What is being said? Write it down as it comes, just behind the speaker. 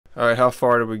Alright, how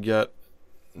far did we get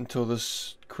until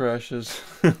this crashes?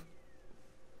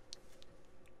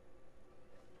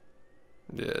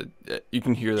 Yeah, you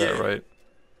can hear that, right?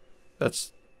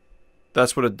 That's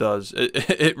what it does.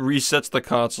 It resets the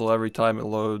console every time it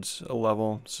loads a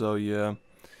level, so yeah.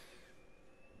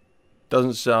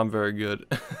 Doesn't sound very good.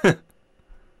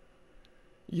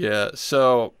 Yeah,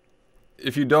 so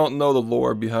if you don't know the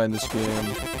lore behind this game,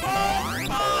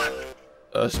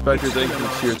 Spectre, thank you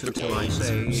for tier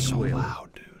 3. So loud,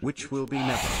 dude. Which will be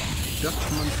never.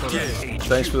 Dutchman for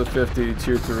Thanks for the 50,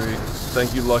 tier 3.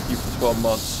 Thank you, Lucky, for 12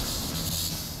 months.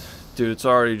 Dude, it's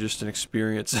already just an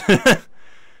experience.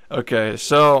 Okay,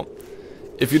 so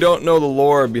if you don't know the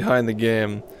lore behind the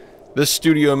game, this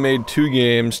studio made 2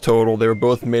 games total. They were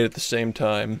both made at the same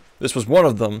time. This was one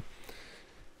of them.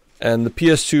 And the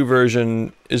PS2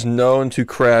 version is known to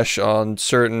crash on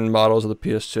certain models of the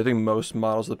PS2. I think most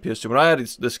models of the PS2. When I had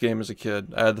this game as a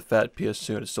kid, I had the fat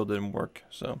PS2 and it still didn't work.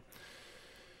 So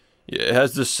yeah, it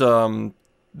has this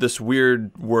this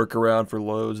weird workaround for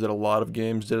loads that a lot of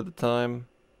games did at the time,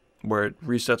 where it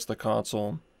resets the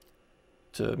console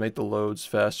to make the loads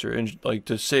faster and like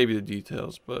to save you the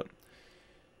details. But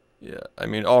yeah, I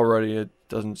mean already it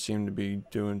doesn't seem to be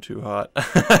doing too hot.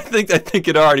 I think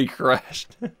it already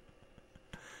crashed.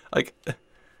 Like,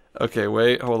 okay,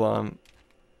 wait, hold on.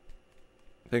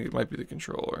 I think it might be the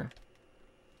controller.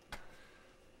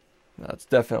 No, it's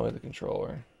definitely the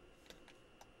controller.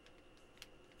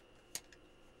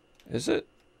 Is it?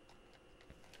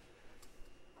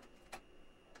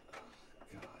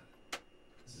 God,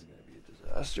 this is gonna be a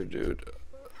disaster, dude.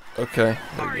 Okay,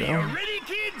 there we go. Are you ready,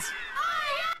 kids?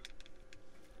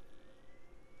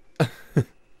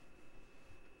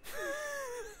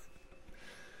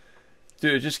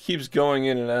 Dude, it just keeps going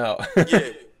in and out. Yeah.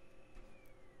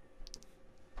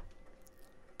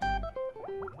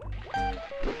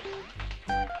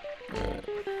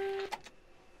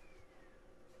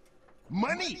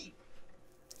 Money.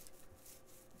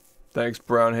 Thanks,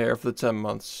 Brown Hair, for the 10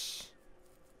 months.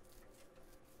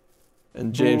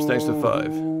 And James, thanks for 5.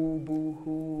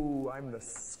 Boo-hoo. I'm the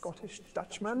Scottish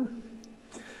Dutchman.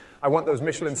 I want those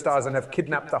Michelin stars and have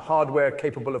kidnapped the hardware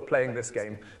capable of playing this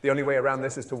game. The only way around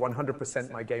this is to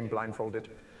 100% my game blindfolded.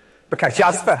 Because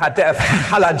Jasper had to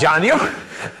halajanio,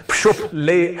 pshup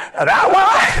le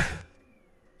rawa.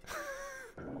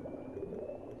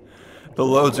 The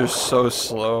loads are so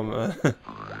slow, man. Yeah,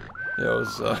 it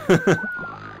was,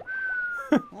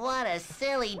 What a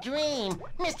silly dream.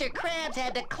 Mr. Krabs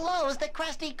had to close the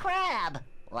Krusty Krab.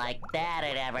 Like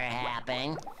that'd ever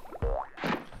happen.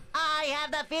 I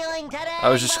have the feeling today. I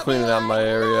was just cleaning out my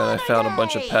area and I found a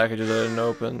bunch of packages I didn't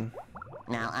open.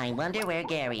 Now I wonder where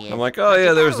Gary is. I'm like, oh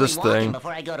yeah, there's this thing.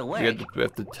 Before I go to work. We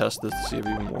have to test this to see if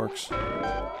it even works.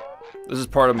 This is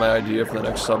part of my idea for the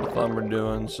next subathon we're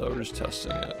doing, so we're just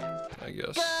testing it, I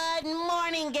guess. Good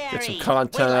morning, Gary. Get some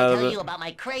content Wait till out I of tell it. you about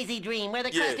my crazy dream where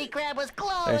the Krusty Krab was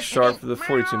closed. Thanks, Sharp, for the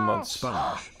 42 months.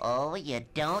 Oh, you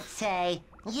don't say.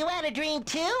 You had a dream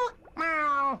too?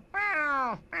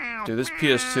 Dude, this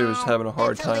PS2 is having a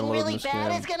hard time loading really this bad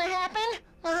game. is gonna happen?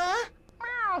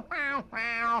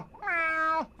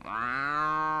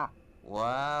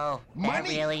 Whoa, that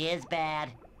really is bad.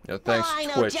 Yeah, thanks, I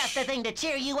know Twitch. just the thing to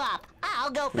cheer you up.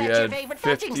 I'll go We fetch your had favorite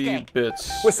fetching 50 stick.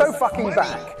 bits. We're so fucking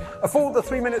back. A full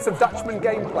 3 minutes of Dutchman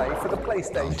gameplay for the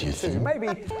PlayStation 2. Maybe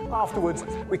afterwards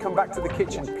we come back to the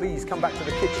kitchen. Please come back to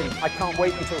the kitchen. I can't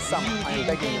wait until summer. I am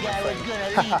begging you, my I was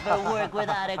friend. gonna leave for work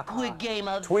without a quick game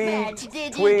of Tweet, fetch,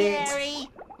 did you, tweet. Gary?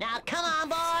 Now come on,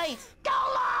 boy. Go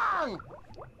long!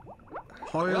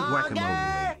 Hoyle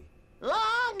Longer!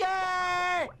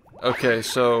 Longer! Okay,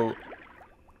 so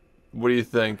what do you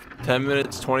think? 10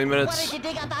 minutes? 20 What minutes? did you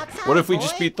dig up outside, What if we boy?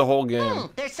 just beat the whole game?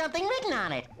 There's something written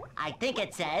on it. I think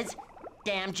it says,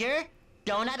 Damjer,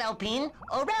 Donut Opine,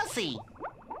 Orelsi.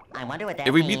 I wonder what that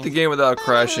If we means. beat the game without Oh,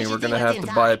 crashing, we we're should gonna see have what's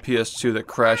to buy a inside. PS2 that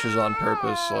crashes on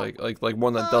purpose, like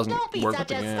one that doesn't Don't be work such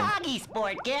with the a game. soggy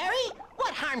sport, Gary.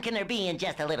 What harm can there be in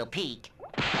just a little peek?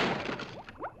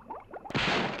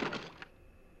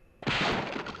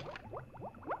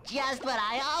 Just what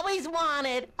I always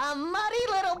wanted, a muddy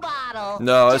little bottle.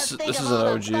 No, Just this think is of an all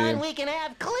the OG. fun we can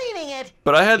have cleaning it.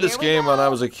 But I had this Here we game when I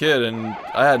go. was a kid, and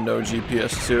I had no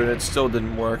GPS 2, and it still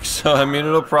didn't work. So I mean,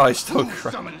 it'll probably still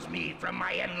crash. Summons me from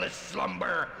my endless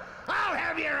slumber. I'll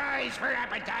have your eyes for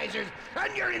appetizers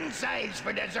and your insides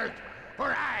for dessert.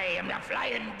 For I am the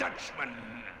Flying Dutchman.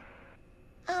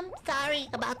 Sorry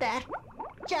about that.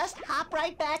 Just hop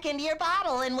right back into your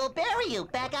bottle and we'll bury you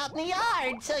back out in the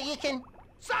yard so you can...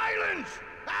 Silence!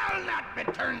 I'll not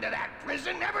return to that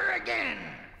prison ever again.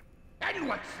 And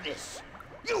what's this?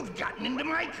 You've gotten into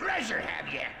my treasure,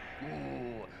 have you?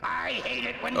 Ooh, I hate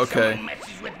it when Okay. someone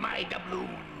messes with my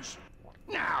doubloons.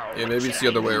 Now, Yeah, maybe it's the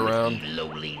other way around.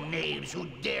 Lowly knaves who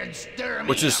dared stir me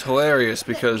Which is up. hilarious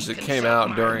because it came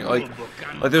out during like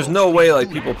there's no way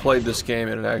like people played this game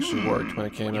and it actually worked when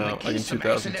it came out like in case of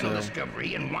accidental 2002.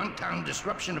 discovery and wanton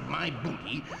disruption of my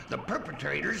booty, the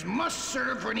perpetrators must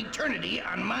serve for an eternity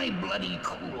on my bloody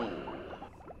crew.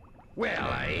 Well,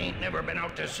 I ain't never been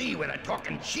out to sea with a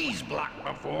talking cheese block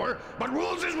before, but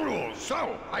rules is rules,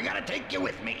 so I gotta take you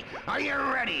with me. Are you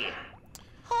ready?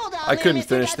 Hold on I there, couldn't Mr.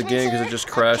 finish the Dutchman, game 'cause it sir. just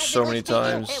crashed so many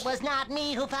Technically speaking, times. It was not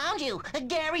me who found you.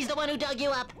 Gary's the one who dug you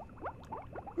up.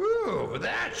 Ooh,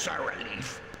 that's a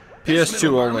relief.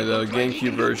 PS2 only though,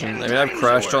 GameCube version. I mean I've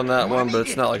crashed on that one, but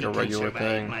it's not like a regular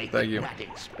thing. Thank you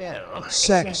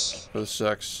Sex. for the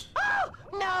sex. Oh,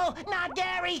 no, not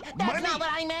Gary. That's not what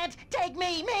I meant. Take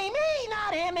me,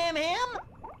 not him.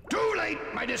 Too late.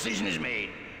 My decision is made.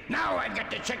 Now I've got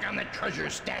to check on the treasure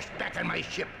stashed back on my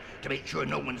ship to make sure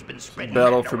no one's been spreading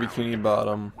Battle that for around. Bikini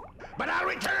Bottom. But I'll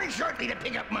return shortly to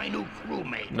pick up my new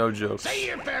crewmate. No jokes. Say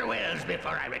your farewells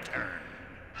before I return.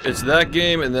 It's that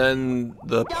game and then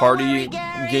the party worry,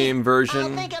 Gary. game I'll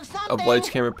version think of of something, Lights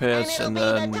Camera Pants and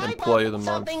it'll be then the type Employee of the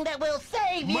Month. Something that will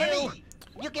save you.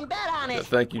 You can bet on Yeah, it.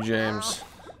 thank you, James.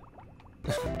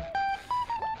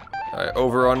 Alright,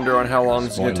 over under on how long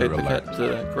it's gonna take Spoiler alert.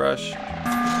 to crash.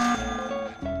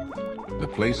 The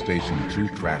PlayStation 2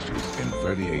 crashes in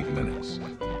 38 minutes.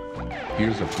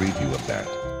 Here's a preview of that.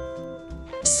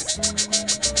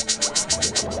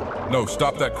 No,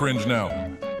 stop that cringe now.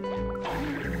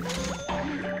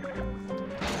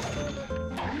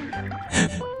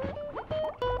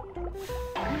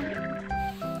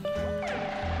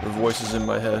 The voices in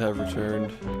my head have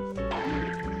returned.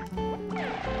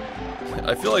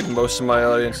 I feel like most of my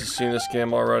audience has seen this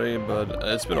game already, but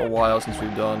it's been a while since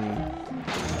we've done...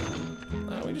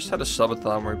 we just had a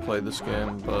subathon where we played this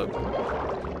game, but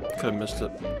could have missed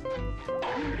it.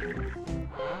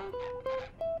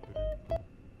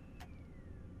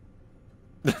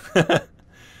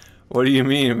 What do you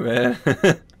mean, man?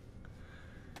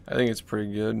 I think it's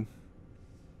pretty good.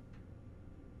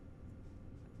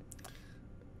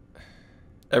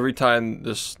 Every time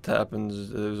this happens,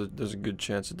 there's a good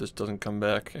chance that this doesn't come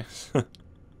back.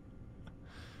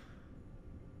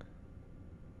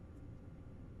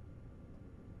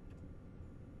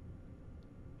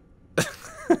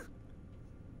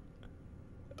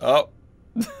 Oh.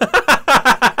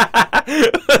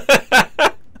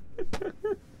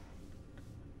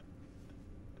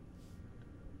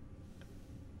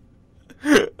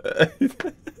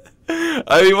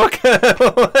 I mean, what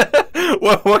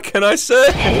can I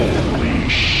say? Holy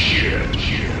shit.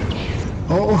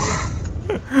 Oh.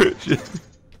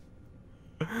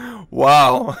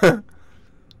 Wow.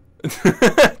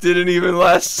 Didn't even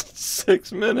last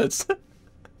 6 minutes.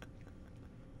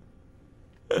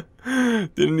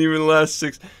 Didn't even last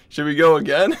 6. Should we go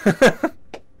again?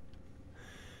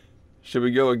 Should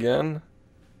we go again?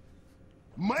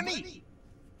 Money.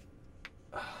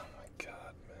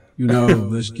 You know,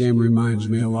 this game reminds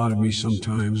me a lot of me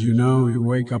sometimes. You know, you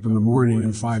wake up in the morning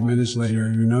and 5 minutes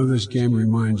later, you know, this game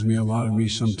reminds me a lot of me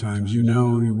sometimes. You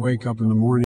know, you wake up in the morning.